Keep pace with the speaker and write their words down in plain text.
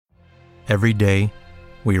Every day,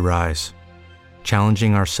 we rise,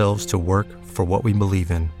 challenging ourselves to work for what we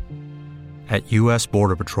believe in. At U.S.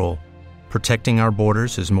 Border Patrol, protecting our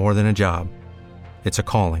borders is more than a job. It's a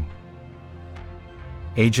calling.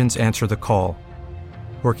 Agents answer the call,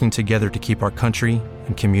 working together to keep our country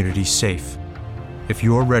and communities safe. If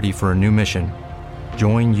you are ready for a new mission,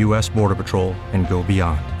 join U.S. Border Patrol and go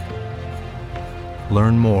beyond.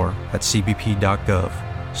 Learn more at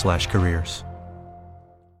cbp.gov/careers.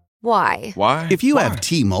 Why? If you have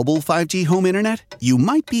T-Mobile 5G home internet, you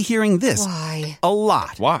might be hearing this Why? a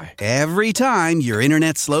lot. Why? Every time your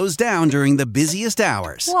internet slows down during the busiest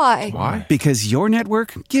hours. Why? Because your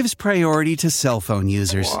network gives priority to cell phone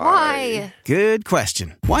users. Why? Good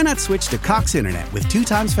question. Why not switch to Cox Internet with 2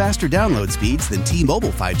 times faster download speeds than T-Mobile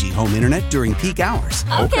 5G home internet during peak hours?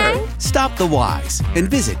 Okay. Stop the whys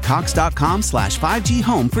and visit cox.com/5G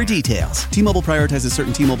home for details. T-Mobile prioritizes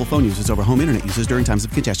certain T-Mobile phone users over home internet users during times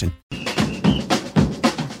of congestion. Who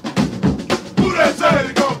that say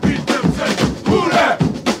they gon' beat them, say? Who that?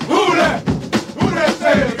 Who that? Who that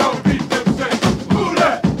say they gon' beat them, say? Who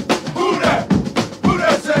that? Who that? Who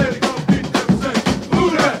that say they gon' beat them, say? Who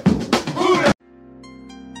that? Who that?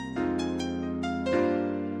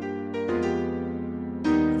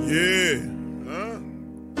 Yeah.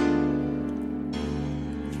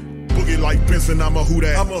 Boogie like Benson, I'm a who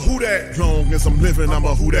that. Long as I'm living, I'm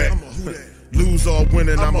a who that. Lose or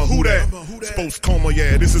winning, I'm a who that. Sports coma,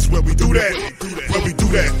 yeah, this is where we do that. Where we do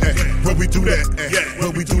that, where we do that,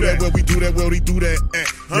 where we do that, where we do that, where we do that.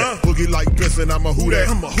 Boogie like Benson, I'm a who that.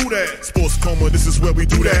 Sports coma, this is where we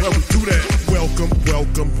do that. Where we do that. Welcome.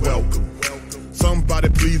 Somebody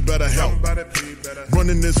please better help.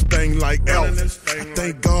 Running this thing like Elf. I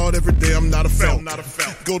thank God every day I'm not a felt.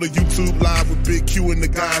 Go to YouTube Live with Big Q and the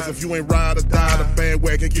guys. If you ain't ride or die, the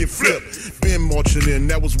bandwagon get flipped. Been marching in,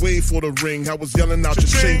 that was way for the ring. I was yelling out your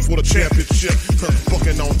shame for the championship.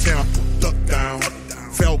 Bucking on Tampa, duck down.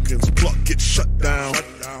 Falcons, pluck, get shut down.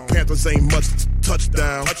 Panthers ain't much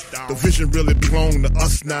touchdown. The vision really belong to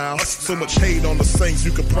us now. So much hate on the Saints,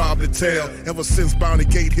 you could probably tell. Ever since Bounty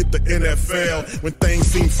Gate hit the NFL, when things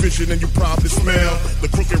seem fishy, then you probably smell the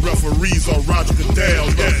crooked referees on Roger Goodell.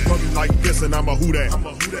 Yeah, running like this, and I'm a who that.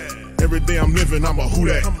 Every day I'm living, I'm a who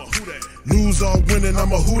that. Lose or winning,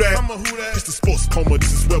 I'm a who that. It's the sports coma,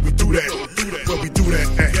 this is where we do that. Where we do that,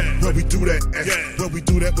 where we do that, where we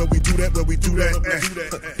do that, where we do that, where we do that.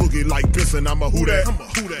 Boogie like this, and I'm a who that.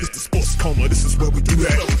 It's the sports coma, this is where we do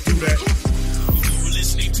that. You're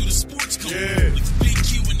listening to the Sports Coma with Big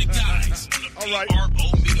Q and the guys on the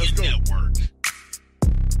PRO Media Network.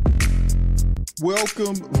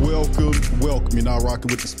 Welcome. You're now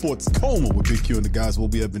rocking with the Sports Coma with Big Q and the guys. We'll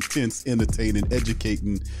be having intense, entertaining,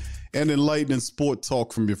 educating, and enlightening sport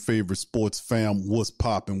talk from your favorite sports fam. What's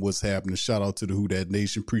popping? What's happening? Shout out to the Who Dat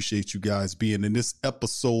Nation. Appreciate you guys being in this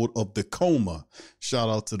episode of the Coma. Shout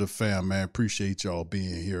out to the fam, man. Appreciate y'all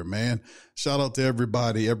being here, man. Shout out to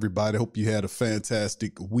everybody. Hope you had a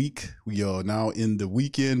fantastic week. We are now in the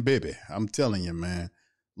weekend, baby. I'm telling you, man.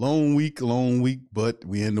 Long week, but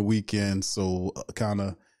we in the weekend. So kind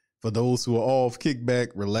of for those who are off, kick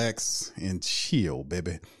back, relax, and chill,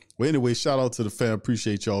 baby. Well, anyway, shout out to the fam.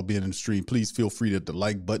 Appreciate y'all being in the stream. Please feel free to hit the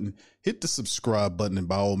like button, hit the subscribe button, and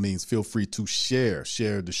by all means, feel free to share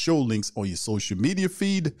the show links on your social media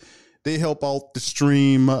feed. They help out the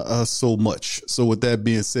stream so much. So with that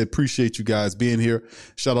being said, appreciate you guys being here.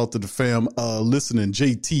 Shout out to the fam listening.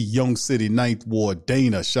 JT, Young City, Ninth Ward,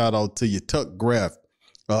 Dana. Shout out to you, Tuck Graff.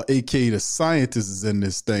 A.K.A. the scientist is in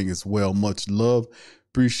this thing as well. Much love.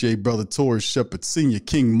 Appreciate Brother Torres Shepard Sr.,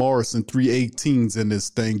 King Morrison, 318s in this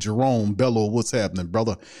thing. Jerome Bello, what's happening,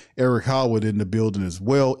 brother? Eric Howard in the building as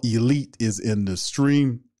well. Elite is in the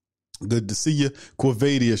stream. Good to see you.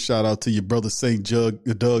 Quavadia, shout out to your brother St.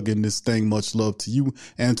 Doug in this thing. Much love to you.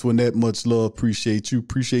 Antoinette, much love. Appreciate you.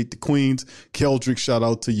 Appreciate the Queens. Keldrick, shout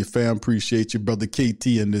out to your fam. Appreciate you. Brother KT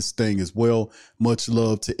in this thing as well. Much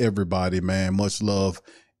love to everybody, man. Much love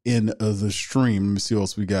in the stream. Let me see what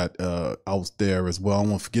else we got out there as well. I don't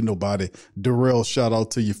want to forget nobody. Darrell, shout out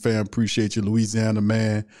to your fam. Appreciate you. Louisiana,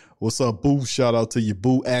 man. What's up, Boo? Shout out to you,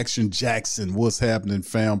 Boo. Action Jackson. What's happening,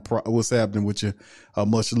 fam? What's happening with you?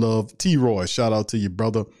 Much love. T-Roy, shout out to you,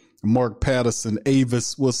 brother. Mark Patterson,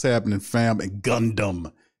 Avis, what's happening, fam? And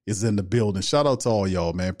Gundam is in the building. Shout out to all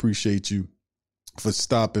y'all, man. Appreciate you for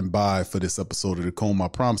stopping by for this episode of The Coma. I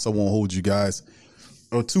promise I won't hold you guys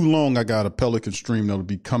too long. I got a Pelican stream that'll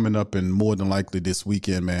be coming up and more than likely this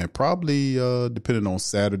weekend, man. Probably depending on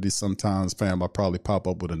Saturday sometimes, fam, I'll probably pop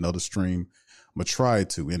up with another stream. I'm going to try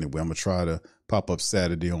to anyway. I'm going to try to pop up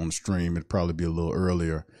Saturday on the stream. It'll probably be a little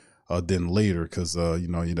earlier than later because,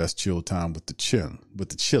 that's chill time with the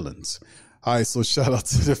chillins. All right, so shout out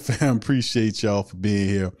to the fam. Appreciate y'all for being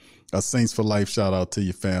here. Saints for life, shout out to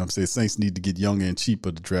your fam. Say Saints need to get younger and cheaper.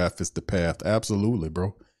 The draft is the path. Absolutely,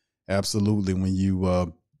 bro. Absolutely, when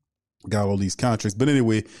you got all these contracts. But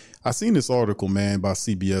anyway, I seen this article, man, by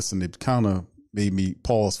CBS, and it kind of made me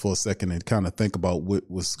pause for a second and kind of think about what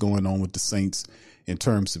was going on with the Saints in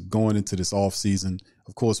terms of going into this offseason.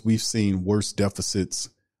 Of course, we've seen worse deficits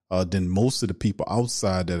than most of the people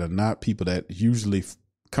outside that are not people that usually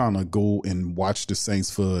kind of go and watch the Saints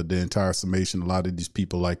for the entire summation. A lot of these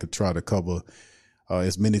people like to try to cover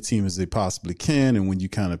as many teams as they possibly can. And when you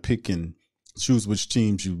kind of pick and choose which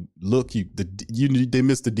teams you look, they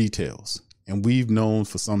miss the details. And we've known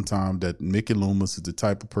for some time that Mickey Loomis is the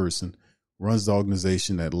type of person, runs the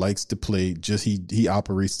organization that likes to play. Just he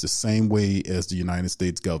operates the same way as the United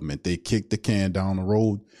States government. They kick the can down the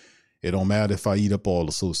road. It don't matter if I eat up all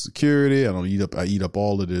the Social Security. I eat up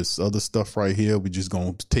all of this other stuff right here. We're just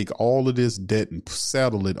going to take all of this debt and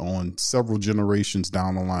saddle it on several generations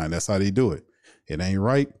down the line. That's how they do it. It ain't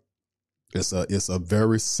right. It's a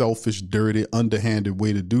very selfish, dirty, underhanded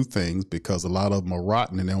way to do things because a lot of them are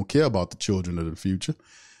rotten and they don't care about the children of the future.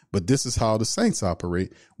 But this is how the Saints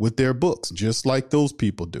operate with their books, just like those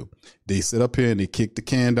people do. They sit up here and they kick the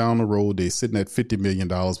can down the road. They're sitting at $50 million,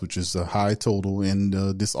 which is a high total in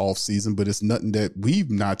this offseason, but it's nothing that we've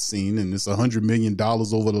not seen. And it's $100 million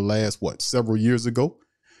over the last, several years ago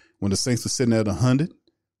when the Saints were sitting at 100.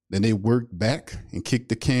 Then they worked back and kicked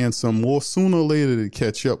the can some more. Sooner or later to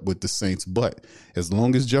catch up with the Saints. But as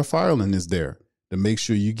long as Jeff Ireland is there, to make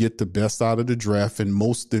sure you get the best out of the draft, and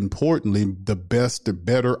most importantly, the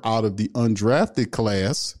better out of the undrafted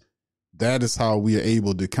class. That is how we are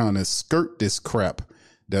able to kind of skirt this crap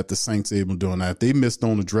that the Saints are able to do. Now, if they missed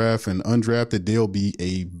on the draft and undrafted, they'll be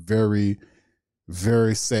a very,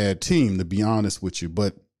 very sad team, to be honest with you.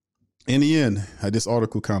 But in the end, this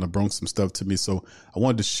article kind of brought some stuff to me. So I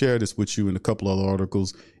wanted to share this with you in a couple other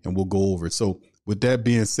articles, and we'll go over it. So with that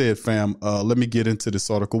being said, fam, let me get into this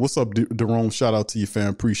article. What's up, Jerome? Shout out to you, fam.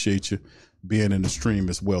 Appreciate you being in the stream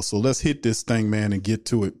as well. So let's hit this thing, man, and get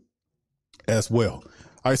to it as well.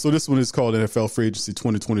 All right, so this one is called NFL Free Agency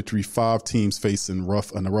 2023. 5 teams facing a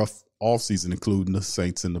rough offseason, including the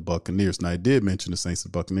Saints and the Buccaneers. Now, I did mention the Saints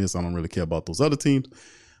and Buccaneers. I don't really care about those other teams,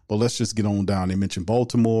 but let's just get on down. They mentioned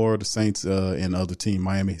Baltimore, the Saints, and the other team,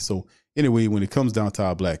 Miami. So anyway, when it comes down to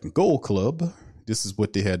our Black and Gold Club, this is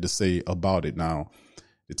what they had to say about it. Now,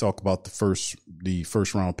 they talk about the first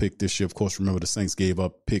round pick this year. Of course, remember the Saints gave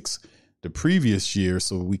up picks the previous year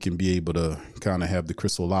so we can be able to kind of have the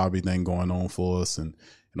Chris Olave thing going on for us and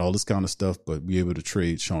all this kind of stuff. But we able to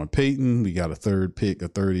trade Sean Payton. We got a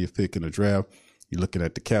 30th pick in the draft. You're looking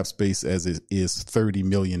at the cap space as it is $30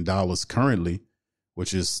 million currently,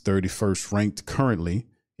 which is 31st ranked currently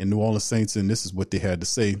in New Orleans Saints. And this is what they had to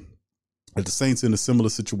say. At the Saints in a similar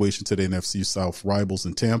situation to the NFC South rivals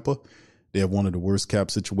in Tampa, they have one of the worst cap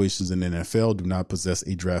situations in the NFL, do not possess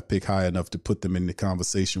a draft pick high enough to put them in the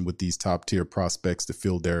conversation with these top tier prospects to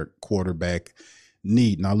fill their quarterback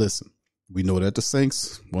need. Now, listen, we know that the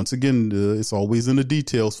Saints, once again, it's always in the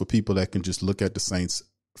details for people that can just look at the Saints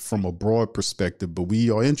from a broad perspective, but we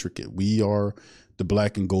are intricate. We are the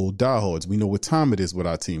black and gold diehards. We know what time it is with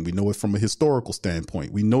our team. We know it from a historical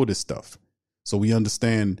standpoint. We know this stuff. So we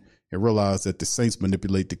understand and realize that the Saints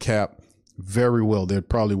manipulate the cap very well. They're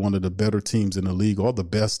probably one of the better teams in the league, or the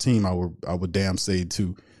best team, I would damn say,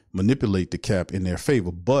 to manipulate the cap in their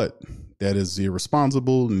favor. But that is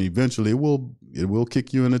irresponsible, and eventually it will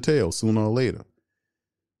kick you in the tail sooner or later.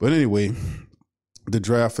 But anyway, the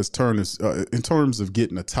draft has turned in terms of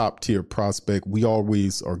getting a top tier prospect. We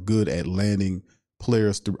always are good at landing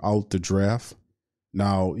players throughout the draft.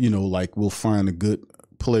 Now, like we'll find a good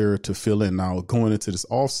player to fill in. Now, going into this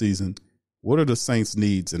offseason, what are the Saints'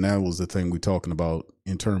 needs? And that was the thing we're talking about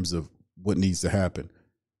in terms of what needs to happen.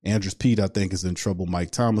 Andrews Pete, I think, is in trouble.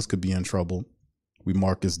 Mike Thomas could be in trouble. We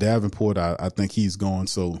Marcus Davenport, I think he's gone.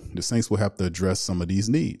 So the Saints will have to address some of these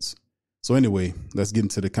needs. So anyway, let's get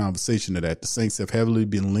into the conversation of that. The Saints have heavily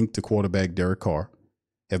been linked to quarterback Derek Carr,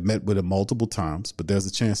 have met with him multiple times, but there's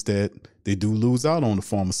a chance that they do lose out on the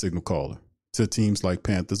former signal caller to teams like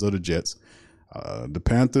Panthers or the Jets. The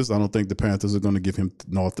Panthers, I don't think the Panthers are going to give him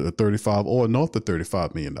north of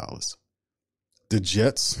 $35 million. The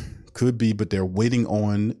Jets could be, but they're waiting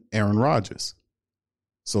on Aaron Rodgers.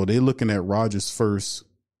 So they're looking at Rodgers first,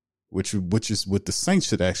 which is what the Saints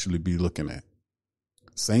should actually be looking at.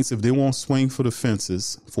 Saints, if they won't swing for the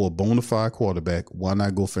fences for a bona fide quarterback, why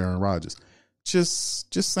not go for Aaron Rodgers?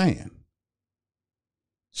 Just saying.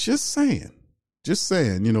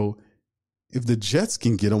 If the Jets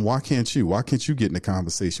can get him, why can't you? Why can't you get in a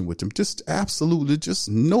conversation with him? Just absolutely, just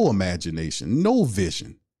no imagination, no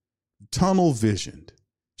vision, tunnel visioned.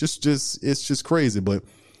 It's just crazy. But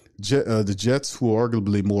the Jets, who are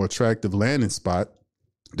arguably more attractive landing spot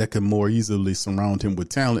that can more easily surround him with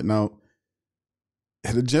talent. Now,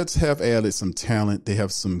 the Jets have added some talent. They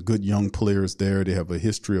have some good young players there. They have a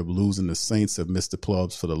history of losing. The Saints have missed the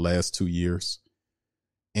playoffs for the last 2 years.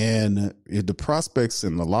 And the prospects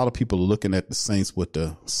and a lot of people are looking at the Saints with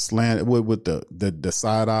the slant, with the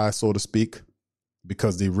side eye, so to speak,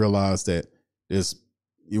 because they realize that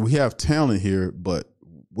we have talent here, but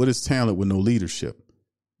what is talent with no leadership?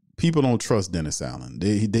 People don't trust Dennis Allen.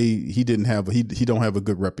 He don't have a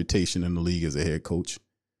good reputation in the league as a head coach.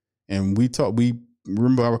 And we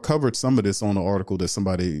remember I covered some of this on an article that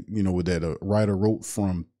somebody, that a writer wrote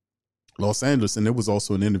from Los Angeles, and there was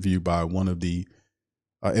also an interview by one of the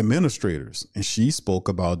administrators, and she spoke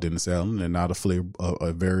about Dennis Allen and not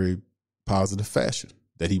a very positive fashion,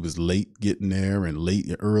 that he was late getting there and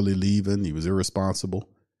early leaving. He was irresponsible,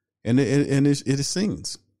 and it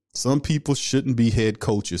sings. Some people shouldn't be head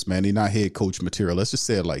coaches, man. They're not head coach material. Let's just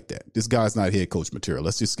say it like that. This guy's not head coach material.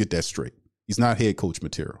 Let's just get that straight. He's not head coach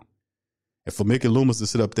material. And for Mickey Loomis to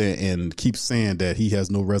sit up there and keep saying that he has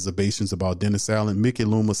no reservations about Dennis Allen, Mickey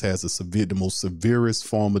Loomis has the most severest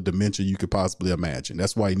form of dementia you could possibly imagine.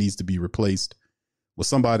 That's why he needs to be replaced with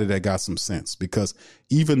somebody that got some sense, because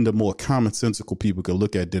even the more commonsensical people could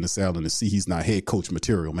look at Dennis Allen and see he's not head coach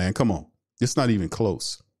material, man. Come on. It's not even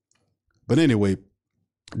close. But anyway,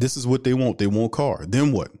 this is what they want. They want Carr.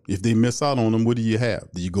 Then what? If they miss out on him, what do you have?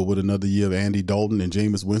 Do you go with another year of Andy Dalton and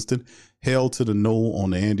Jameis Winston? Hell to the no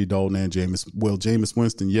on the Andy Dalton and Jameis. Well, Jameis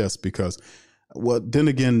Winston, yes, because, then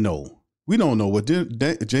again, no. We don't know.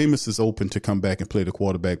 Jameis is open to come back and play the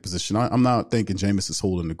quarterback position. I'm not thinking Jameis is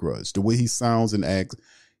holding the grudge. The way he sounds and acts,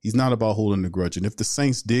 he's not about holding the grudge. And if the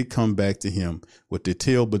Saints did come back to him with their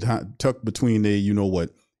tail tucked between their,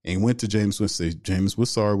 and went to Jameis and say, Jameis, we're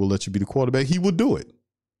sorry, we'll let you be the quarterback, he would do it.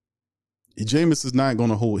 Jameis is not going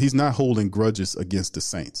to he's not holding grudges against the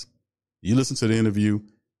Saints. You listen to the interview,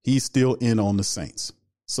 he's still in on the Saints.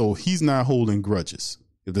 So he's not holding grudges.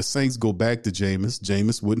 If the Saints go back to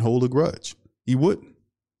Jameis wouldn't hold a grudge. He wouldn't.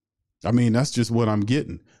 I mean, that's just what I'm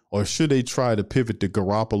getting. Or should they try to pivot to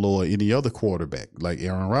Garoppolo or any other quarterback like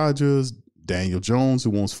Aaron Rodgers, Daniel Jones,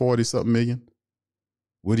 who wants 40-something million?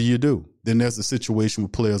 What do you do? Then there's a situation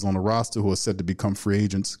with players on the roster who are set to become free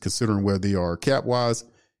agents, considering where they are cap-wise.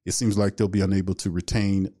 It seems like they'll be unable to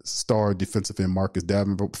retain star defensive end Marcus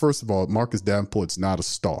Davenport. First of all, Marcus Davenport's not a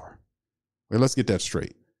star. Well, let's get that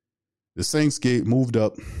straight. The Saints moved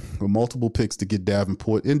up with multiple picks to get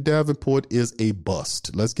Davenport, and Davenport is a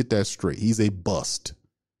bust. Let's get that straight. He's a bust.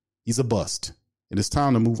 He's a bust. And it's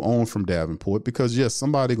time to move on from Davenport because, yes,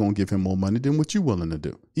 somebody going to give him more money than what you're willing to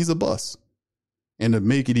do. He's a bust. And to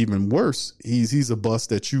make it even worse, he's a bust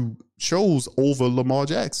that you chose over Lamar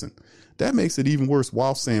Jackson. That makes it even worse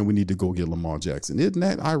while saying we need to go get Lamar Jackson. Isn't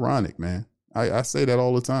that ironic, man? I say that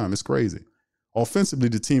all the time. It's crazy. Offensively,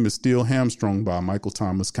 the team is still hamstrung by Michael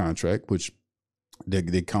Thomas' contract, which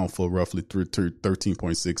they count for roughly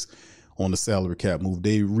 13.6 on the salary cap move.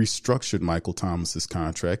 They restructured Michael Thomas's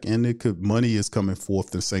contract, and money is coming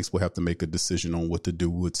forth. The Saints will have to make a decision on what to do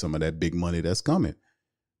with some of that big money that's coming.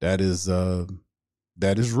 That is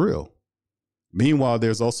real. Meanwhile,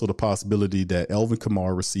 there's also the possibility that Alvin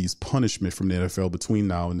Kamara receives punishment from the NFL between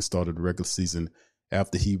now and the start of the regular season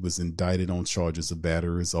after he was indicted on charges of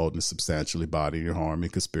battery resulting in substantially bodily harm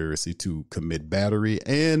and conspiracy to commit battery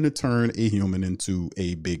and to turn a human into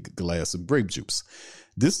a big glass of grape juice.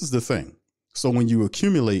 This is the thing. So when you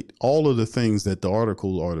accumulate all of the things that the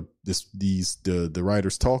article or the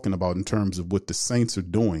writers talking about in terms of what the Saints are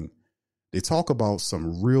doing, they talk about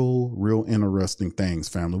some real interesting things,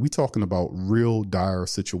 family. We talking about real dire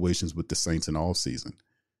situations with the Saints in the offseason.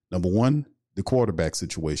 Number one, the quarterback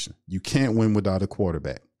situation. You can't win without a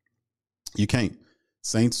quarterback. You can't.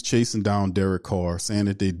 Saints chasing down Derek Carr, saying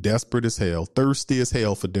that they're desperate as hell, thirsty as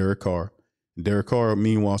hell for Derek Carr. And Derek Carr,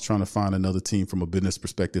 meanwhile, is trying to find another team from a business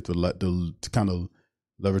perspective to kind of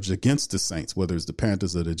leverage against the Saints, whether it's the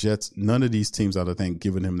Panthers or the Jets. None of these teams, I think,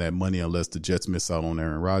 giving him that money unless the Jets miss out on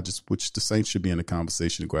Aaron Rodgers, which the Saints should be in the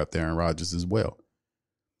conversation to go after Aaron Rodgers as well.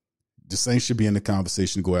 The Saints should be in the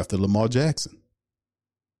conversation to go after Lamar Jackson.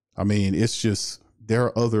 I mean, it's just there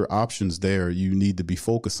are other options there you need to be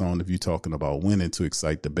focused on if you're talking about winning to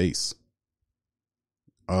excite the base.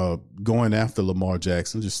 Going after Lamar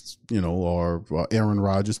Jackson, or Aaron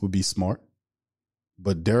Rodgers would be smart.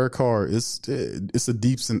 But Derek Carr it's a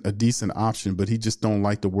decent option, but he just don't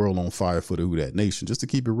like the world on fire for the Who Dat Nation. Just to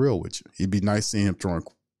keep it real with you, it'd be nice seeing him throwing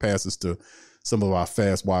passes to some of our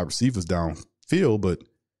fast wide receivers downfield, but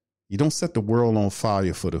you don't set the world on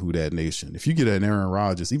fire for the Who Dat Nation. If you get an Aaron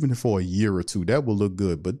Rodgers, even for a year or two, that will look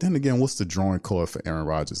good. But then again, what's the drawing card for Aaron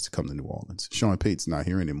Rodgers to come to New Orleans? Sean Payton's not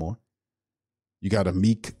here anymore. You got a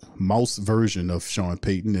meek mouse version of Sean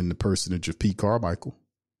Payton in the personage of Pete Carmichael.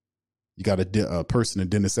 You got a person in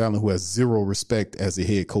Dennis Allen who has zero respect as a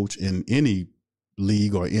head coach in any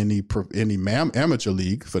league or any amateur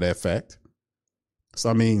league for that fact. So,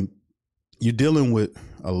 I mean, you're dealing with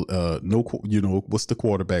what's the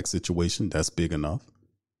quarterback situation? That's big enough.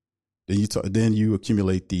 Then you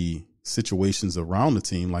accumulate the situations around the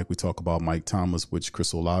team, like we talk about Mike Thomas, which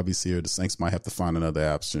Chris Olave's here. The Saints might have to find another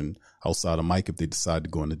option outside of Mike if they decide to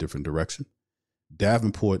go in a different direction.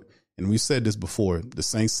 Davenport, and we said this before, the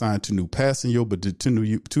Saints signed Tanu Passanio, but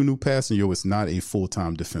Tanu Passanio is not a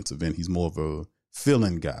full-time defensive end. He's more of a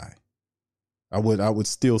fill-in guy. I would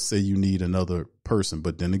still say you need another person,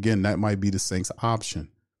 but then again, that might be the Saints' option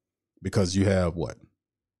because you have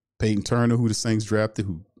Peyton Turner, who the Saints drafted,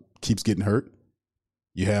 who keeps getting hurt.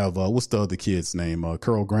 You have what's the other kid's name?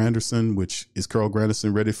 Carl Granderson, which is Carl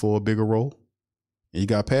Granderson ready for a bigger role? And you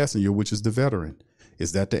got Passanio, which is the veteran.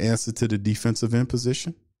 Is that the answer to the defensive end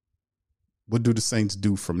position? What do the Saints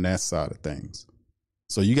do from that side of things?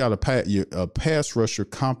 So you got a pass rusher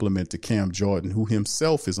complement to Cam Jordan, who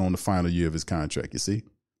himself is on the final year of his contract, you see?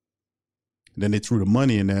 And then they threw the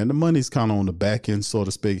money in there, and the money's kind of on the back end, so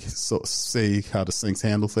to speak, say how the Saints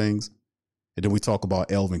handle things. And then we talk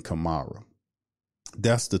about Alvin Kamara.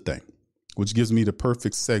 That's the thing, which gives me the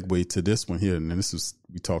perfect segue to this one here. And this is,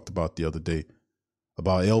 we talked about the other day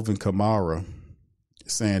about Alvin Kamara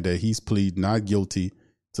saying that he's pleaded not guilty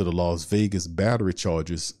to the Las Vegas battery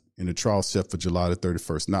charges in the trial set for July the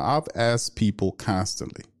 31st. Now, I've asked people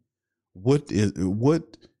constantly, what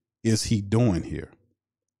is he doing here?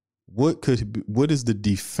 What is the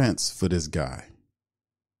defense for this guy?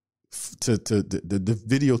 The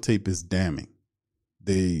videotape is damning.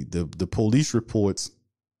 The police reports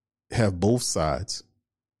have both sides.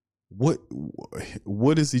 What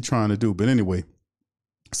is he trying to do? But anyway,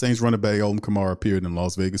 Saints running back Alvin Kamara appeared in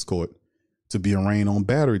Las Vegas court to be arraigned on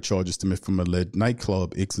battery charges from a alleged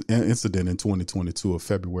nightclub incident in 2022 of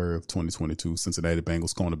February of 2022. Cincinnati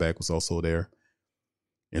Bengals cornerback was also there,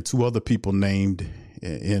 and two other people named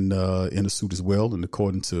in the suit as well. And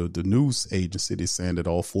according to the news agency, they're saying that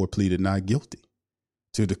all four pleaded not guilty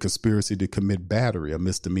to the conspiracy to commit battery, a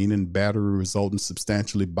misdemeanor, and battery resulting in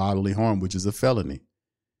substantially bodily harm, which is a felony.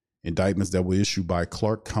 Indictments that were issued by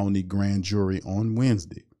Clark County Grand Jury on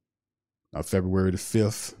Wednesday. Now, February the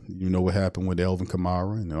 5th, you know what happened with Alvin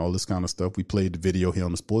Kamara and all this kind of stuff. We played the video here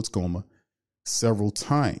on the Sports Coma several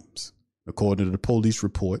times. According to the police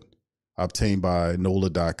report obtained by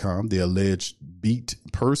NOLA.com, the alleged beat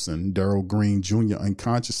person, Darrell Green Jr.,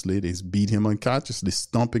 they beat him unconsciously,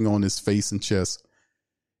 stomping on his face and chest.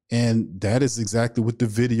 And that is exactly what the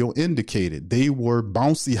video indicated. They were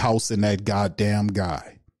bouncy housing that goddamn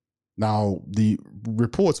guy. Now, the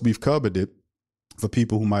reports, we've covered it. For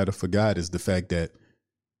people who might have forgot, is the fact that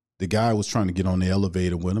the guy was trying to get on the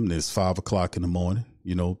elevator with him. It's 5 o'clock in the morning,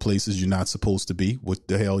 places you're not supposed to be. What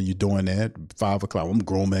the hell are you doing at 5 o'clock? I'm a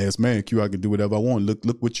grown ass man. I can do whatever I want.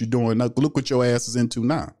 Look what you're doing. Look what your ass is into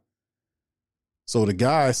now. So the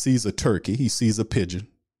guy sees a turkey. He sees a pigeon.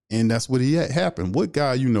 And that's what happened. What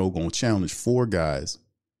guy, going to challenge four guys?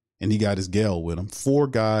 And he got his gal with him. 4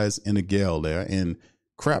 guys and a gal there. And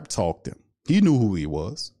crap talked him. He knew who he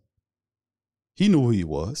was.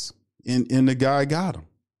 And the guy got him.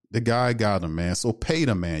 The guy got him, man. So pay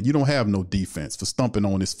the man. You don't have no defense for stomping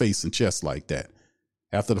on his face and chest like that.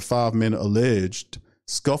 After the 5-minute alleged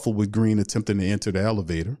scuffle with Green attempting to enter the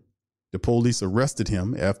elevator, the police arrested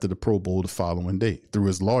him after the Pro Bowl the following day. Through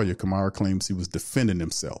his lawyer, Kamara claims he was defending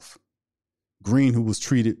himself. Green, who was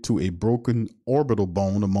treated to a broken orbital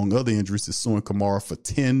bone, among other injuries, is suing Kamara for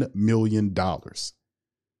 $10 million.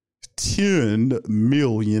 $10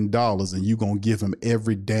 million, and you're going to give him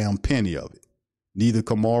every damn penny of it. Neither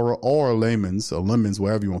Kamara or Lemons,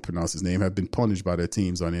 whatever you want to pronounce his name, have been punished by their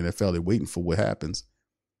teams on the NFL. They're waiting for what happens.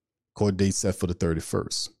 Court date set for the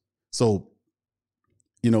 31st. So,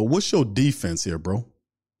 what's your defense here, bro?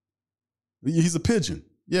 He's a pigeon.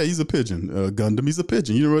 Yeah, he's a pigeon. Gundam, he's a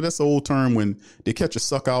pigeon. That's the old term when they catch a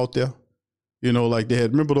sucker out there. Like they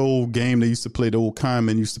had, remember the old game they used to play, the old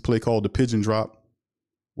Kaiman used to play called the pigeon drop?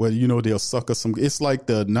 Where, they'll sucker some. It's like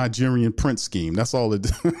the Nigerian Prince scheme. That's all it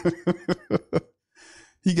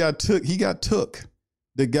He got took.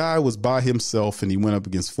 The guy was by himself and he went up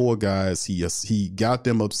against 4 guys. He got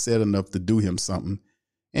them upset enough to do him something.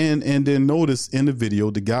 And then notice in the video,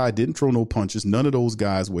 the guy didn't throw no punches. None of those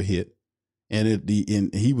guys were hit.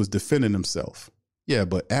 and he was defending himself. Yeah,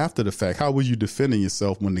 but after the fact, how were you defending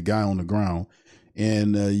yourself when the guy on the ground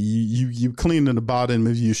and you cleaning the bottom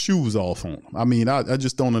of your shoes off on him? I mean, I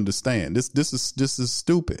just don't understand. This is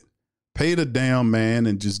stupid. Pay the damn man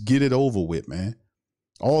and just get it over with, man.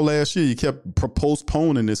 All last year you kept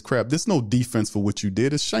postponing this crap. There's no defense for what you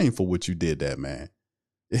did. It's shameful what you did, that man.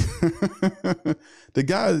 The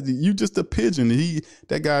guy, you just a pigeon.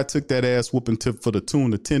 That guy took that ass whooping tip for the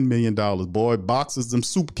tune of $10 million, boy. Boxes, them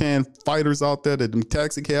soup can fighters out there, them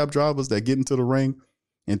taxi cab drivers that get into the ring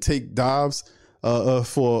and take dives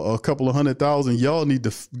for a couple of $100,000. Y'all need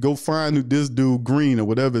to go find who this dude Green or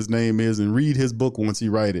whatever his name is and read his book once he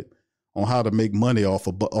write it on how to make money off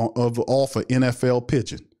of NFL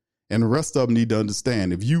pitching. And the rest of them need to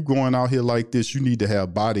understand, if you going out here like this, you need to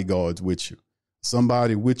have bodyguards with you.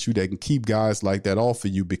 Somebody with you that can keep guys like that off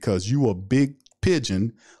of you, because you a big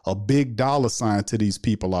pigeon, a big dollar sign to these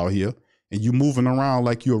people out here, and you moving around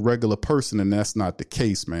like you're a regular person, and that's not the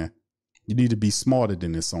case, man. You need to be smarter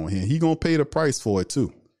than this on here. He gonna pay the price for it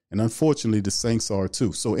too. And unfortunately, the Saints are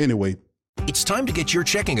too. So anyway, it's time to get your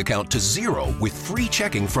checking account to zero with free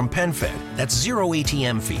checking from PenFed. That's zero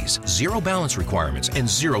ATM fees, zero balance requirements, and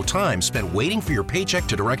zero time spent waiting for your paycheck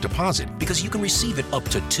to direct deposit, because you can receive it up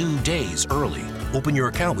to 2 days early. Open your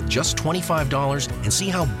account with just $25 and see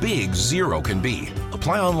how big zero can be.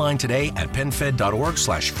 Apply online today at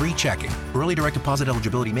PenFed.org/free checking. Early direct deposit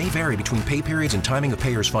eligibility may vary between pay periods and timing of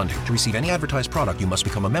payers' funding. To receive any advertised product, you must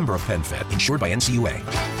become a member of PenFed, insured by NCUA.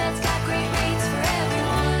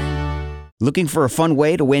 Looking for a fun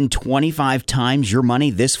way to win 25 times your money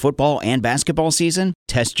this football and basketball season?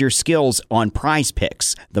 Test your skills on Prize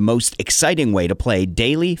Picks, the most exciting way to play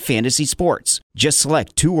daily fantasy sports. Just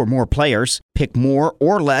select 2 or more players, pick more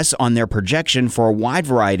or less on their projection for a wide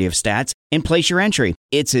variety of stats, and place your entry.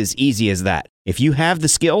 It's as easy as that. If you have the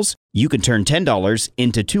skills, you can turn $10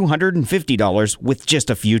 into $250 with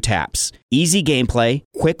just a few taps. Easy gameplay,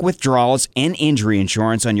 quick withdrawals, and injury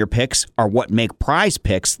insurance on your picks are what make Prize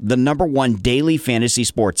Picks the #1 daily fantasy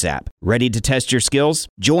sports app. Ready to test your skills?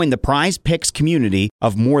 Join the Prize Picks community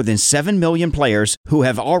of more than 7 million players who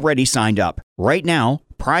have already signed up. Right now,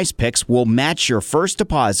 Prize Picks will match your first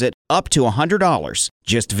deposit up to $100.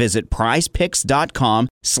 Just visit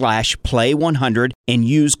prizepicks.com/play100 and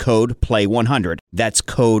use code PLAY100. That's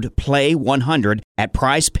code PLAY100 at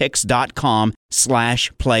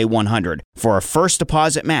prizepicks.com/play100 for a first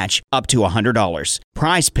deposit match up to $100.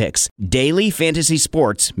 Prize Picks, daily fantasy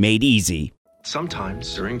sports made easy.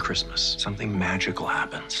 Sometimes during Christmas, something magical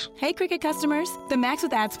happens. Hey, Cricket customers. The Max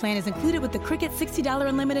with Ads plan is included with the Cricket $60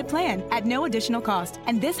 unlimited plan at no additional cost.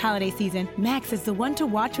 And this holiday season, Max is the one to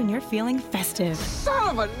watch when you're feeling festive. Son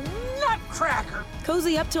of a nutcracker!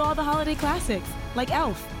 Cozy up to all the holiday classics, like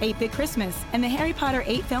Elf, 8-Bit Christmas, and the Harry Potter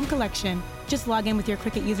 8-film collection. Just log in with your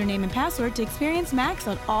Cricket username and password to experience Max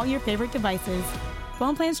on all your favorite devices.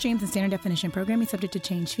 Phone plan streams and standard definition. Programming subject to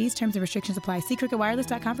change. Fees, terms, and restrictions apply. See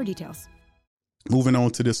cricketwireless.com for details. Moving on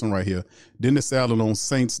to this one right here. Dennis Allen on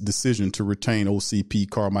Saints' decision to retain OCP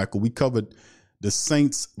Carmichael. We covered the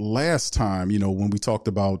Saints last time, when we talked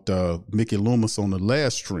about Mickey Loomis on the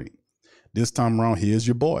last stream. This time around, here's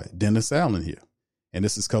your boy, Dennis Allen here. And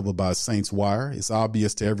this is covered by Saints Wire. It's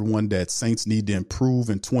obvious to everyone that Saints need to improve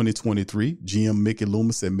in 2023. GM Mickey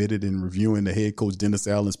Loomis admitted in reviewing the head coach Dennis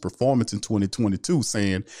Allen's performance in 2022,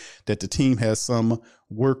 saying that the team has some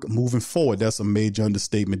work moving forward. That's a major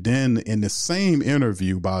understatement. Then in the same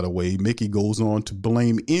interview, by the way, Mickey goes on to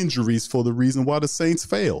blame injuries for the reason why the Saints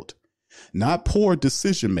failed. Not poor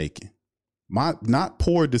decision-making. Not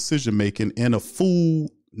poor decision-making and a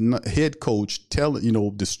fool head coach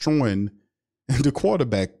destroying the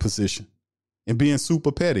quarterback position and being super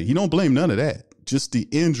petty. He don't blame none of that. Just the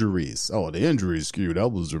injuries. Oh, the injuries, Q. That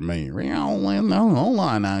was the main. Hold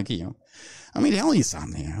on now, Q. Let me tell you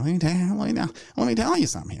something here. Let me tell you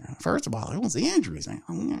something here. First of all, it was the injuries. Let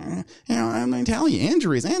me tell you,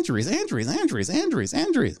 injuries.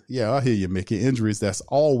 Yeah, I hear you, Mickey. Injuries, that's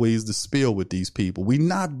always the spiel with these people. We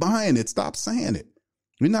not buying it. Stop saying it.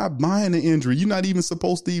 We're not buying the injury. You're not even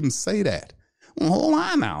supposed to even say that. Well, hold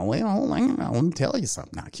on now. Wait, hold on now. Let me tell you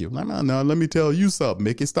something now, Q. Let me tell you something,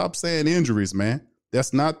 Mickey. Stop saying injuries, man.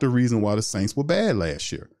 That's not the reason why the Saints were bad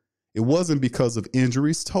last year. It wasn't because of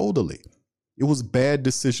injuries totally. It was bad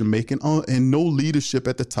decision-making and no leadership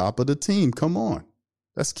at the top of the team. Come on.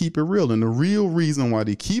 Let's keep it real. And the real reason why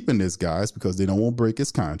they're keeping this guy is because they don't want to break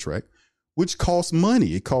his contract, which costs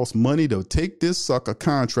money. It costs money to take this sucker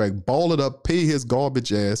contract, ball it up, pay his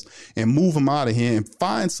garbage ass, and move him out of here and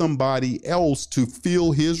find somebody else to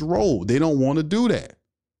fill his role. They don't want to do that.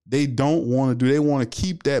 They want to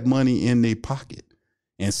keep that money in their pocket.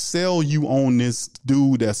 and sell you on this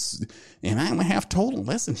dude and I'm going to have total,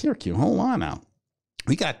 listen here, Q, hold on now.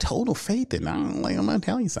 We got total faith in. I'm going to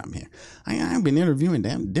tell you something here. I've been interviewing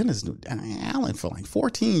Dennis Allen for like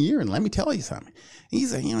 14 years, and let me tell you something.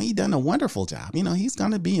 He's he done a wonderful job. He's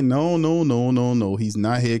going to be no. He's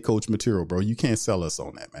not head coach material, bro. You can't sell us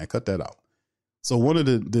on that, man. Cut that out. So one of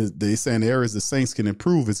they saying areas the Saints can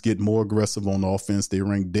improve is get more aggressive on offense. They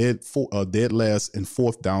rank dead last in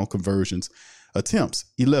fourth down conversions attempts,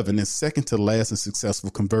 11, and second to last in successful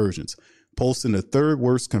conversions, posting the third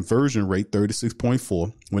worst conversion rate,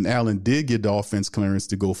 36.4. When Allen did get the offense clearance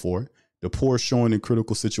to go for it, the poor showing in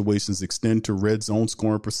critical situations extend to red zone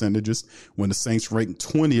scoring percentages when the Saints ranked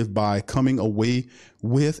 20th by coming away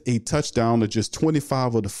with a touchdown of just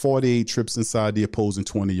 25 of the 48 trips inside the opposing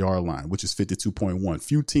 20-yard line, which is 52.1.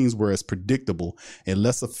 Few teams were as predictable and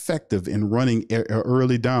less effective in running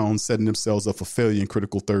early downs, setting themselves up for failure in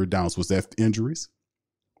critical third downs. Was that injuries?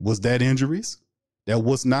 Was that injuries? That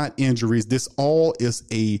was not injuries. This all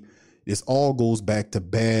goes back to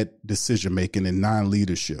bad decision making and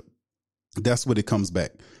non-leadership. That's what it comes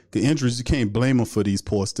back. The injuries, you can't blame them for these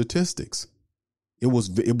poor statistics. It was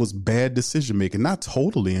bad decision making, not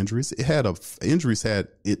totally injuries. Injuries had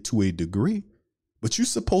it to a degree, but you're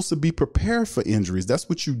supposed to be prepared for injuries. That's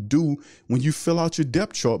what you do when you fill out your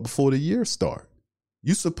depth chart before the year start.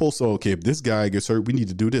 You're supposed to, okay, if this guy gets hurt, we need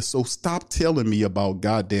to do this. So stop telling me about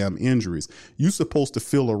goddamn injuries. You're supposed to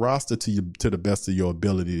fill a roster to the best of your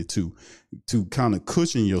ability to kind of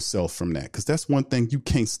cushion yourself from that. Because that's one thing you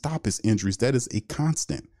can't stop is injuries. That is a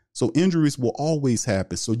constant. So injuries will always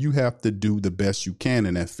happen. So you have to do the best you can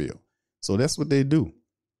in that field. So that's what they do.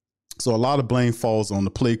 So a lot of blame falls on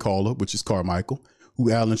the play caller, which is Carmichael, who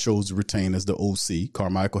Allen chose to retain as the OC.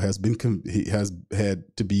 Carmichael has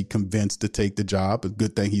had to be convinced to take the job. A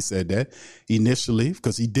good thing he said that initially,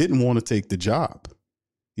 because he didn't want to take the job.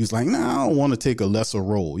 He was like, "No, I don't want to take a lesser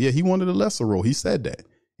role." Yeah, he wanted a lesser role. He said that.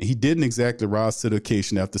 And he didn't exactly rise to the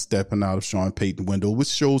occasion after stepping out of Sean Payton's window, which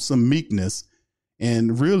showed some meekness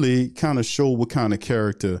and really kind of showed what kind of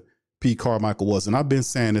character Pete Carmichael was. And I've been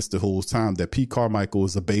saying this the whole time, that Pete Carmichael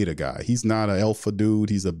is a beta guy. He's not an alpha dude.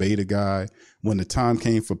 He's a beta guy. When the time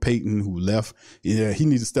came for Peyton, who left, yeah, he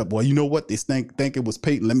needs to step. Well, you know what? They think it was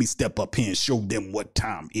Peyton. Let me step up here and show them what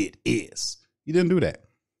time it is. He didn't do that.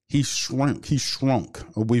 He shrunk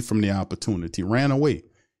away from the opportunity, ran away.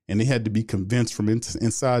 And they had to be convinced from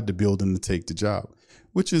inside the building to take the job,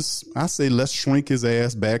 which is, I say, let's shrink his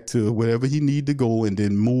ass back to wherever he need to go and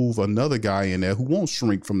then move another guy in there who won't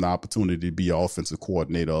shrink from the opportunity to be an offensive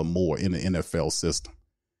coordinator or more in the NFL system.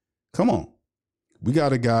 Come on. We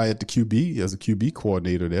got a guy at the QB as a QB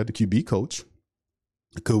coordinator there, the QB coach.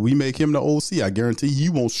 Could we make him the OC? I guarantee he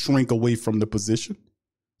won't shrink away from the position.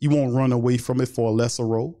 He won't run away from it for a lesser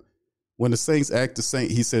role. When the Saints act the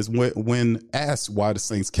Saints, he says, when asked why the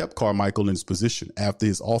Saints kept Carmichael in his position after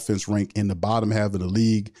his offense ranked in the bottom half of the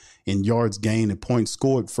league in yards gained and points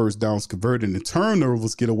scored, first downs converted, and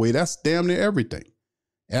turnovers get away, that's damn near everything.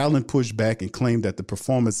 Allen pushed back and claimed that the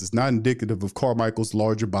performance is not indicative of Carmichael's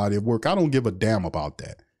larger body of work. I don't give a damn about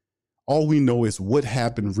that. All we know is what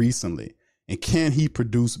happened recently, and can he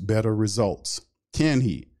produce better results? Can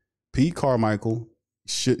he? Pete Carmichael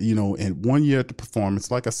should, in 1 year at the performance,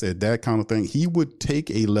 like I said, that kind of thing, he would take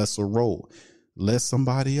a lesser role. Let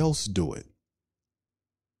somebody else do it.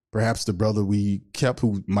 Perhaps the brother we kept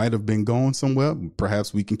who might have been going somewhere,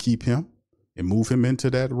 perhaps we can keep him and move him into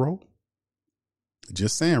that role.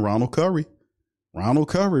 Just saying, Ronald Curry.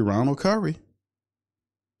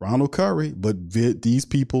 But these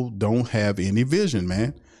people don't have any vision,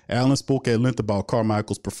 man. Allen spoke at length about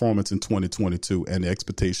Carmichael's performance in 2022 and the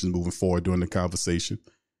expectations moving forward during the conversation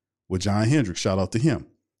with John Hendricks. Shout out to him.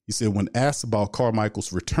 He said, when asked about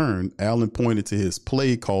Carmichael's return, Allen pointed to his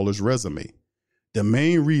play caller's resume. The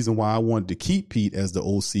main reason why I wanted to keep Pete as the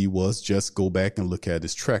OC was just go back and look at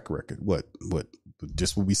his track record. What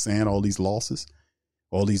just what we saying, all these losses,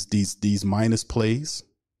 all these minus plays,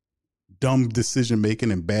 dumb decision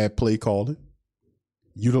making and bad play calling.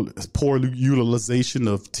 Poor utilization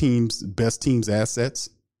of best teams' assets,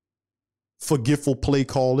 forgetful play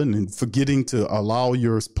calling, and forgetting to allow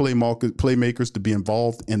your playmakers to be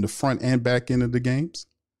involved in the front and back end of the games.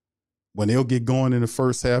 When they'll get going in the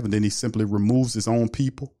first half, and then he simply removes his own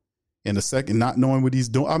people in the second, not knowing what he's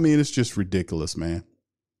doing. I mean, it's just ridiculous, man.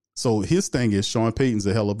 So his thing is Sean Payton's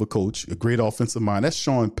a hell of a coach, a great offensive mind. That's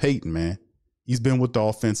Sean Payton, man. He's been with the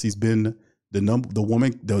offense. He's been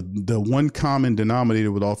the one common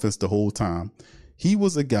denominator with offense the whole time. He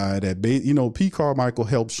was a guy that, Pete Carmichael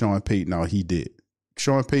helped Sean Payton out. He did.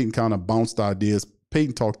 Sean Payton kind of bounced ideas.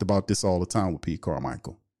 Payton talked about this all the time with Pete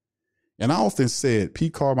Carmichael. And I often said,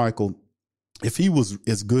 Pete Carmichael, if he was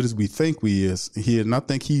as good as we think he is, and I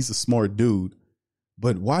think he's a smart dude,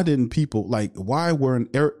 but why didn't people, why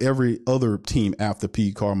weren't every other team after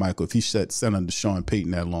Pete Carmichael, if he sat under Sean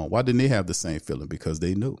Payton that long, why didn't they have the same feeling? Because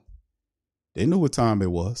they knew. They knew what time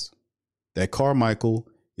it was. That Carmichael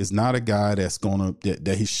is not a guy that's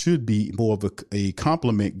that he should be more of a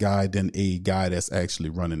compliment guy than a guy that's actually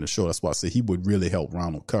running the show. That's why I say he would really help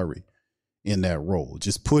Ronald Curry in that role.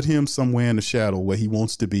 Just put him somewhere in the shadow where he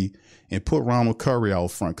wants to be and put Ronald Curry out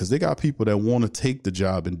front, because they got people that want to take the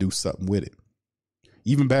job and do something with it.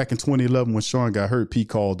 Even back in 2011 when Sean got hurt, Pete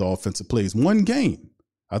called the offensive plays. One game,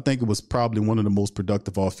 I think it was probably one of the most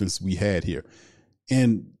productive offenses we had here.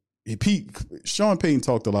 And Sean Payton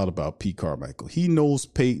talked a lot about Pete Carmichael. He knows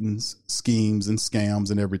Payton's schemes and scams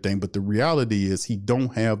and everything, but the reality is he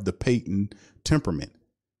don't have the Payton temperament.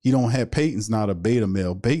 Peyton's not a beta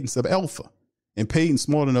male. Peyton's an alpha. And Payton's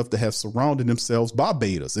smart enough to have surrounded themselves by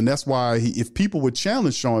betas. And that's why if people would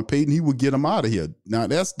challenge Sean Payton, he would get them out of here. Now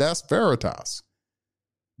that's Veritas.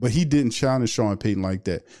 But he didn't challenge Sean Payton like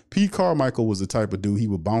that. Pete Carmichael was the type of dude, he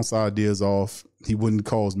would bounce ideas off. He wouldn't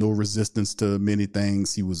cause no resistance to many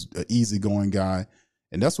things. He was an easygoing guy.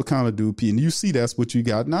 And that's what kind of dude Pete. And you see that's what you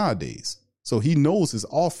got nowadays. So he knows his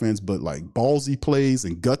offense, but like ballsy plays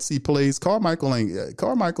and gutsy plays. Carmichael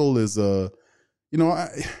is I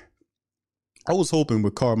was hoping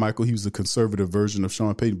with Carmichael he was a conservative version of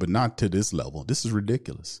Sean Payton, but not to this level. This is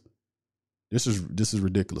ridiculous. This is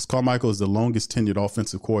ridiculous. Carmichael is the longest tenured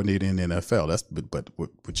offensive coordinator in the NFL. That's but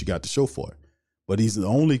what you got to show for it. But he's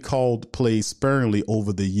only called plays sparingly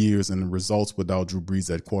over the years, and the results without Drew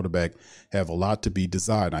Brees at quarterback have a lot to be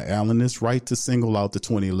desired. Now, Allen is right to single out the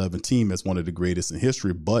 2011 team as one of the greatest in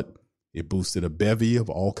history, but it boosted a bevy of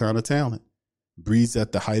all kind of talent. Brees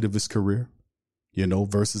at the height of his career,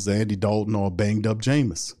 versus Andy Dalton or banged up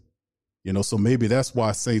Jameis. So maybe that's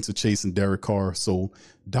why Saints are chasing Derek Carr so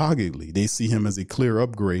doggedly. They see him as a clear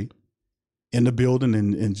upgrade in the building,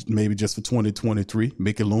 and maybe just for 2023,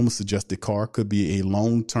 Mickey Loomis suggested Carr could be a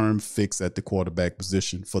long-term fix at the quarterback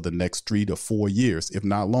position for the next 3 to 4 years, if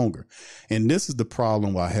not longer. And this is the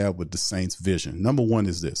problem I have with the Saints' vision. Number one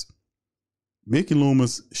is this. Mickey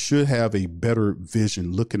Loomis should have a better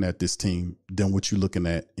vision looking at this team than what you're looking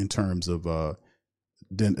at in terms of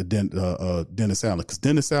Dennis Allen, because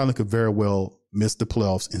Dennis Allen could very well miss the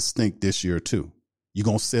playoffs and stink this year too. You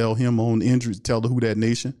gonna sell him on injuries? Tell the Who Dat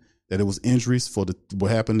Nation that it was injuries for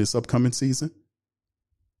what happened this upcoming season.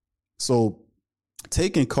 So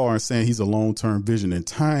taking Carr and saying he's a long-term vision and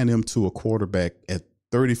tying him to a quarterback at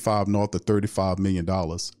north of $35 million,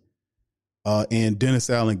 and Dennis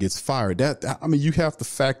Allen gets fired. You have to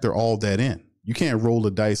factor all that in. You can't roll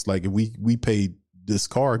the dice like if we paid this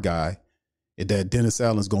Carr guy that Dennis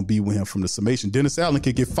Allen's going to be with him from the summation. Dennis Allen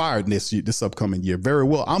could get fired this upcoming year. Very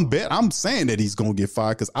well. I'm saying that he's going to get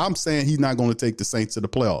fired because I'm saying he's not going to take the Saints to the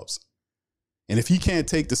playoffs. And if he can't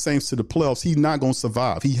take the Saints to the playoffs, he's not going to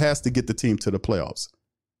survive. He has to get the team to the playoffs.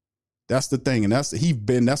 That's the thing. And that's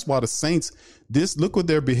why the Saints, look what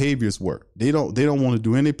their behaviors were. They don't want to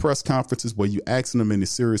do any press conferences where you asking them any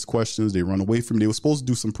serious questions. They run away from them. They were supposed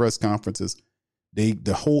to do some press conferences.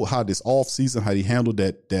 How this offseason, how they handled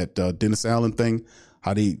that Dennis Allen thing,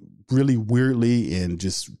 how they really weirdly and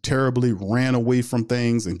just terribly ran away from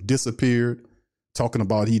things and disappeared, talking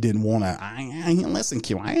about he didn't want to. Listen,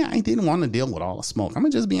 Q, I didn't want to deal with all the smoke. I'm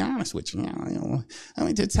gonna just be honest with you.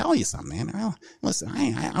 To tell you something, man. Listen,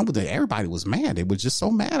 everybody was mad. They were just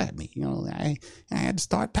so mad at me. I had to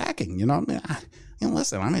start packing.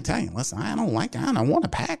 Listen, I'm gonna tell you. Listen, I don't want to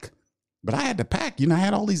pack. But I had to pack, I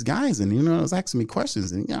had all these guys and, I was asking me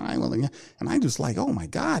questions and, I just like, oh my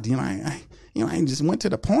God, I just went to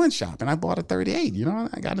the pawn shop and I bought a 38,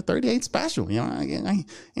 I got a 38 special, I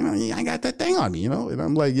got that thing on me, and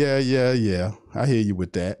I'm like, yeah, I hear you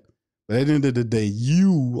with that. But at the end of the day,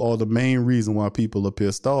 you are the main reason why people are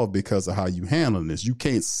pissed off because of how you handle this. You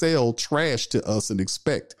can't sell trash to us and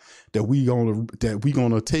expect that we gonna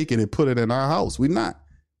take it and put it in our house. We're not.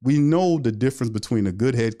 We know the difference between a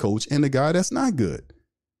good head coach and a guy that's not good.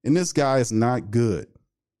 And this guy is not good.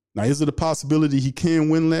 Now, is it a possibility he can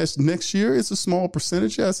win next year? It's a small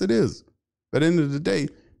percentage. Yes, it is. But at the end of the day,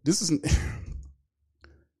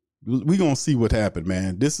 we're going to see what happened,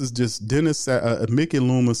 man. This is just Mickey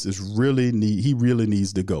Loomis really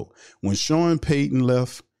needs to go. When Sean Payton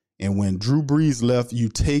left and when Drew Brees left, you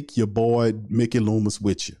take your boy Mickey Loomis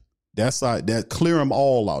with you. That clear them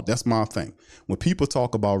all out. That's my thing. When people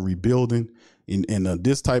talk about rebuilding and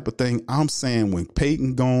this type of thing, I'm saying when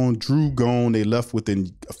Peyton gone, Drew gone, they left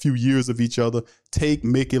within a few years of each other, take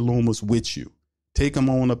Mickey Loomis with you. Take him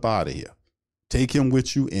on up out of here. Take him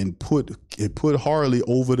with you and put Harley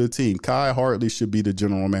over the team. Kai Hartley should be the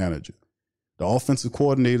general manager. The offensive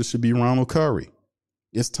coordinator should be Ronald Curry.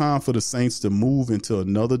 It's time for the Saints to move into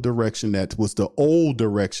another direction that was the old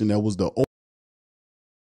direction. That was the old.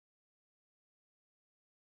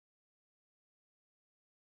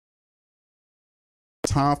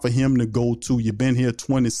 Time for him to go to. You've been here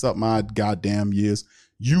 20-something odd goddamn years.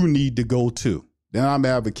 You need to go to. Then I'm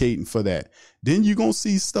advocating for that. Then you're going to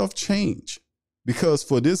see stuff change. Because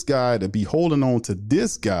for this guy to be holding on to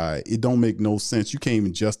this guy, it don't make no sense. You can't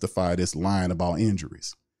even justify this lying about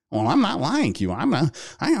injuries. Well, I'm not lying, Q.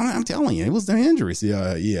 I'm telling you, it was the injuries.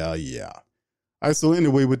 Yeah. All right, so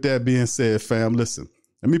anyway, with that being said, fam, listen,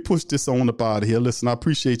 let me push this on up out of here. Listen, I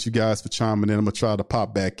appreciate you guys for chiming in. I'm going to try to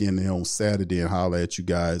pop back in there on Saturday and holler at you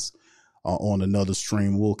guys on another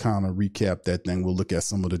stream. We'll kind of recap that thing. We'll look at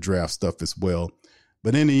some of the draft stuff as well.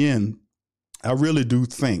 But in the end, I really do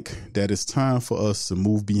think that it's time for us to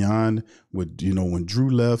move beyond what, when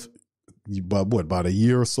Drew left, about a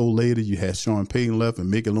year or so later, you had Sean Payton left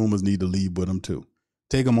and Mickey Loomis need to leave with him too.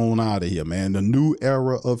 Take them on out of here, man. The new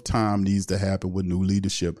era of time needs to happen with new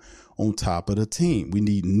leadership on top of the team. We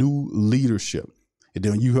need new leadership. And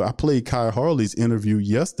then I played Kai Harley's interview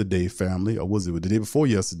yesterday, family, or was it the day before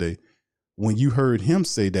yesterday, when you heard him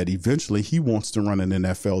say that eventually he wants to run an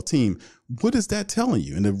NFL team. What is that telling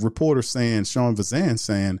you? And the reporter saying, Sean Vazan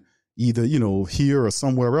saying, either, here or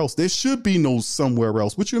somewhere else. There should be no somewhere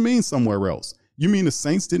else. What you mean somewhere else? You mean the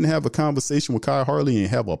Saints didn't have a conversation with Kai Harley and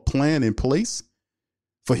have a plan in place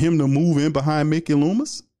for him to move in behind Mickey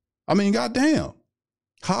Loomis? I mean, goddamn.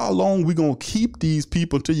 How long we going to keep these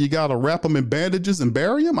people until you got to wrap them in bandages and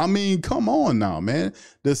bury them? I mean, come on now, man.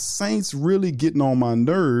 The Saints really getting on my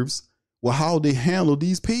nerves with how they handle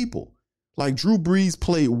these people. Like Drew Brees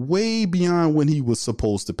played way beyond when he was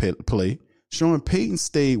supposed to play. Sean Payton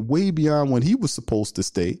stayed way beyond when he was supposed to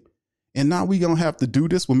stay. And now we going to have to do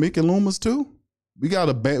this with Mickey Loomis too? We got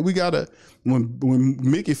to, when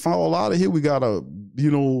Mickey fall out of here, we got to,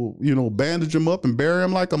 bandage him up and bury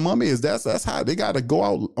him like a mummy. That's how they got to go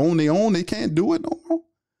out on their own. They can't do it no more.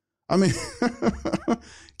 I mean,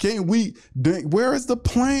 can't we, where is the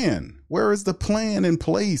plan? Where is the plan in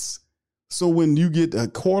place? So when you get a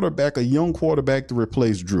young quarterback to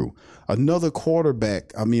replace Drew, another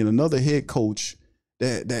head coach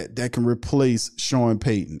that can replace Sean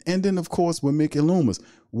Payton. And then, of course, with Mickey Loomis,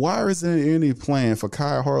 why isn't there any plan for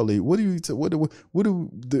Kai Harley? What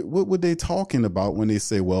were they talking about when they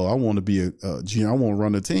say, well, I want to be a GM, I want to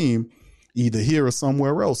run a team either here or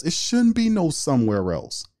somewhere else? It shouldn't be no somewhere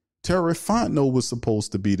else. Terry Fontenot was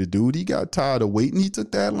supposed to be the dude. He got tired of waiting. He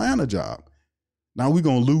took the Atlanta job. Now we're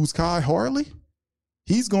going to lose Kai Harley?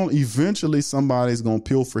 Somebody's going to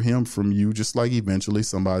pilfer him from you, just like eventually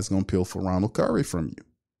somebody's going to pilfer Ronald Curry from you.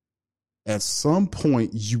 At some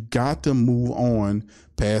point, you got to move on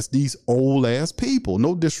past these old ass people.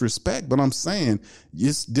 No disrespect, but I'm saying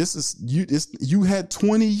you had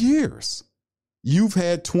 20 years. You've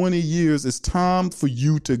had 20 years. It's time for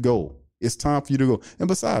you to go. It's time for you to go. And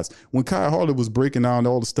besides, when Kai Harley was breaking down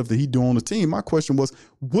all the stuff that he do on the team, my question was,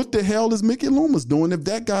 what the hell is Mickey Loomis doing if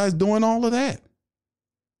that guy's doing all of that?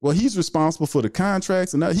 Well, he's responsible for the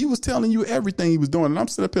contracts, and he was telling you everything he was doing. And I'm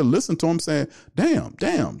sitting up here listening to him saying, damn,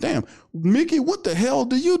 Mickey, what the hell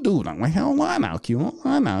do you do? And I'm like, hell, why now, Q?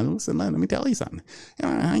 Why now? Listen, let me tell you something.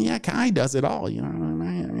 Yeah, Kai does it all. He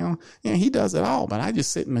does it all. But I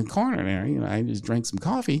just sit in the corner there. I just drink some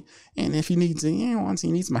coffee. And if he needs, once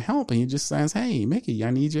he needs my help, and he just says, hey, Mickey, I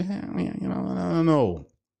need your help. No.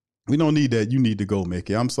 We don't need that. You need to go,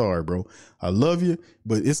 Mickey. I'm sorry, bro. I love you,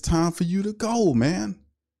 but it's time for you to go, man.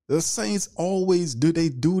 The Saints always do. They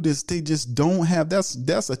do this. They just don't have.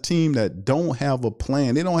 That's a team that don't have a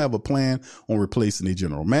plan. They don't have a plan on replacing the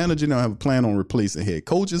general manager. They don't have a plan on replacing head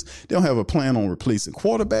coaches. They don't have a plan on replacing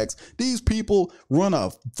quarterbacks. These people run a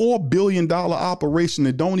 $4 billion operation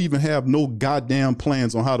and don't even have no goddamn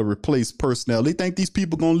plans on how to replace personnel. They think these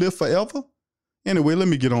people gonna live forever? Anyway, let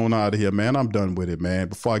me get on out of here, man. I'm done with it, man,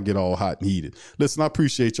 before I get all hot and heated. Listen, I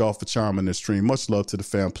appreciate y'all for chiming this stream. Much love to the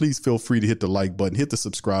fam. Please feel free to hit the like button, hit the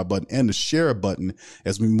subscribe button, and the share button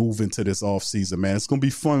as we move into this offseason, man. It's going to be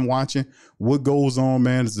fun watching what goes on,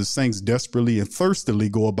 man, as the Saints desperately and thirstily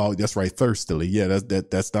go about. That's right, thirstily. Yeah,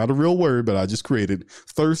 that's not a real word, but I just created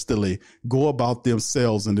thirstily go about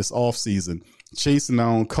themselves in this offseason, chasing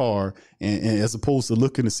down Carr, and as opposed to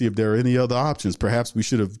looking to see if there are any other options. Perhaps we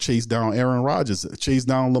should have chased down Aaron Rodgers, chased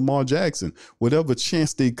down Lamar Jackson, whatever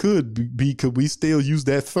chance they could be. Could we still use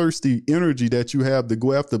that thirsty energy that you have to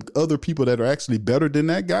go after other people that are actually better than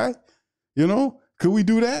that guy? Could we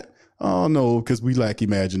do that? Oh no, because we lack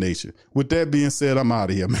imagination. With that being said, I'm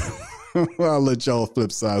out of here, man. I'll let y'all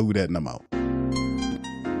flip side who that and I'm out.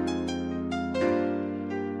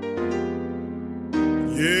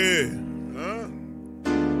 Yeah.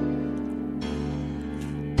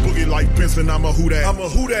 Boogie like Benson, I'm a who that. I'm a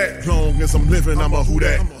who that. Long as I'm living, I'm a who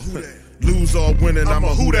that. Lose or winning, I'm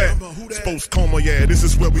a who that. Sports coma, yeah, this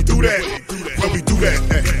is where we do that. Where we do that,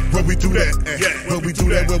 where we do that, where we do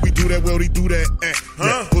that, where we do that, where we do that.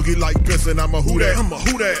 Boogie like Benson, I'm a who that. I'm a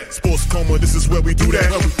who that. Sports coma, this is where we do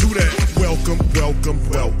that. Where we do that. Welcome, welcome,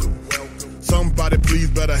 welcome. Somebody please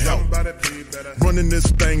better help. Running this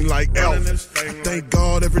thing like Elf. I thank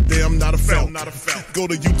God every day I'm not a felt. Go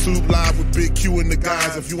to YouTube Live with Big Q and the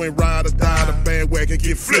guys. If you ain't ride or die, the bandwagon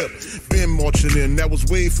get flipped. Been marching in, that was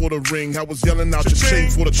way for the ring. I was yelling out your chain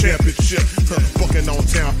for the championship. Bucking on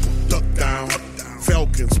town, duck down.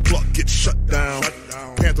 Falcons, pluck, get shut down.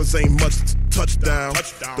 Panthers ain't much touchdown.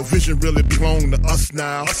 The vision really belong to us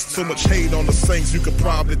now. So much hate on the Saints, you could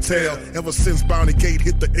probably tell. Ever since Bounty Gate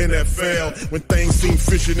hit the NFL, when things seem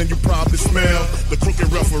fishy, then you probably smell the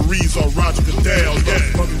crooked referees or Roger Goodell. Yeah,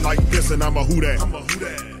 fucking like this, and I'm a who that.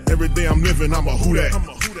 Every day I'm living, I'm a who that.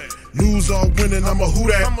 Lose or winning, I'm a who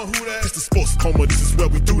that. It's the sports coma, this is where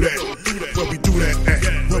we do that. Where we do that,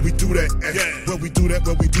 where we do that, where we do that,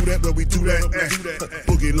 where we do that, where we do that.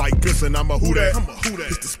 Boogie like Benson, I'm a who that.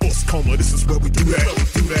 It's the sports coma, this is where we do that. You're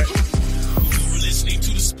listening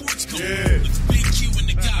to the Sports Coma with Big Q and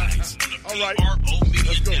the guys on the PRO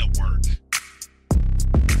Media Network.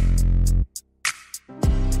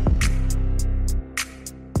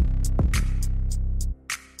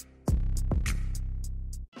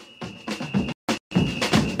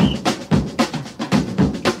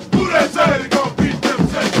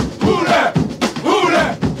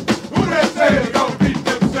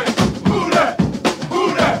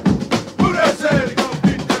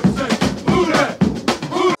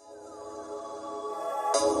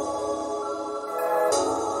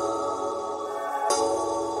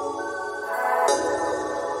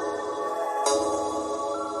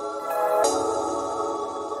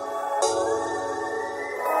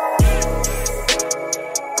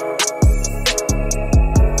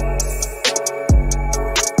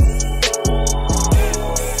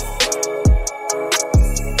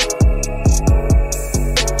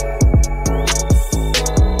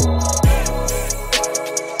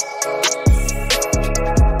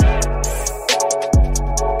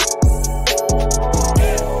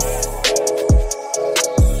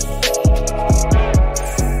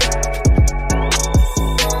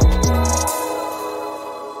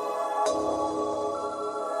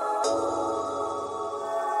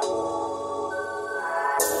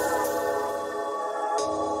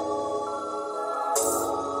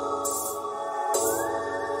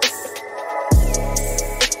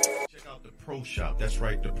 Pro Shop. That's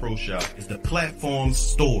right, the Pro Shop is the platform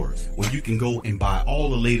store where you can go and buy all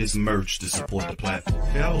the latest merch to support the platform.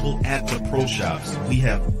 Available at the Pro Shops, we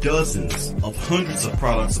have dozens of hundreds of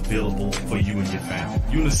products available for you and your family.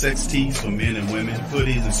 Unisex tees for men and women,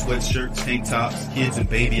 hoodies and sweatshirts, tank tops, kids and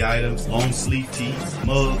baby items, long sleeve tees,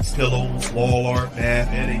 mugs, pillows, wall art,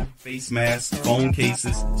 bath bedding, face masks, phone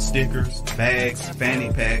cases, stickers, bags,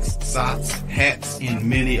 fanny packs, socks, hats, and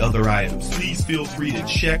many other items. Please feel free to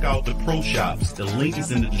check out the Pro Shops. The link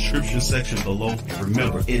is in the description section below. And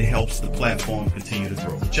remember, it helps the platform continue to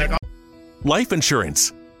grow. Check out life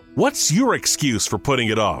insurance. What's your excuse for putting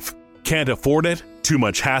it off? Can't afford it? Too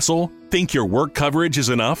much hassle? Think your work coverage is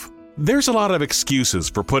enough? There's a lot of excuses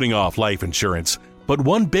for putting off life insurance, but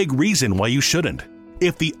one big reason why you shouldn't.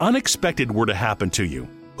 If the unexpected were to happen to you,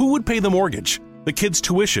 who would pay the mortgage, the kids'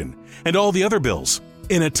 tuition, and all the other bills?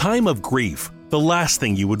 In a time of grief, the last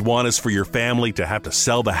thing you would want is for your family to have to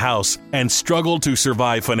sell the house and struggle to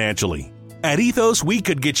survive financially. At Ethos, we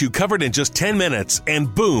could get you covered in just 10 minutes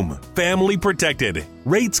and boom, family protected.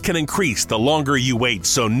 Rates can increase the longer you wait,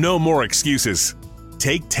 so no more excuses.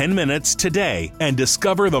 Take 10 minutes today and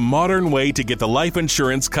discover the modern way to get the life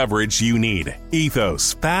insurance coverage you need.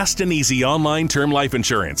 Ethos, fast and easy online term life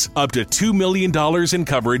insurance. Up to $2 million in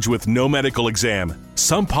coverage with no medical exam.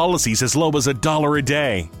 Some policies as low as $1 a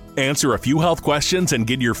day. Answer a few health questions and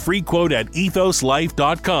get your free quote at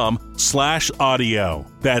ethoslife.com/audio.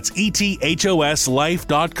 That's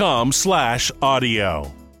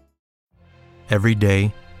ethoslife.com/audio. Every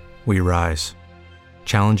day, we rise,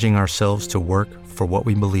 challenging ourselves to work for what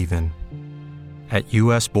we believe in. At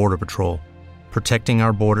U.S. Border Patrol, protecting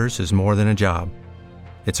our borders is more than a job.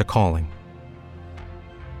 It's a calling.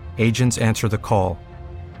 Agents answer the call,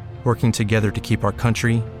 working together to keep our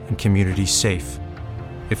country and communities safe.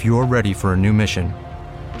 If you're ready for a new mission,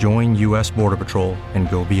 join U.S. Border Patrol and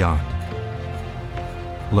go beyond.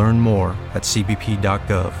 Learn more at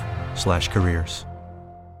cbp.gov/careers. 2021.com/careers.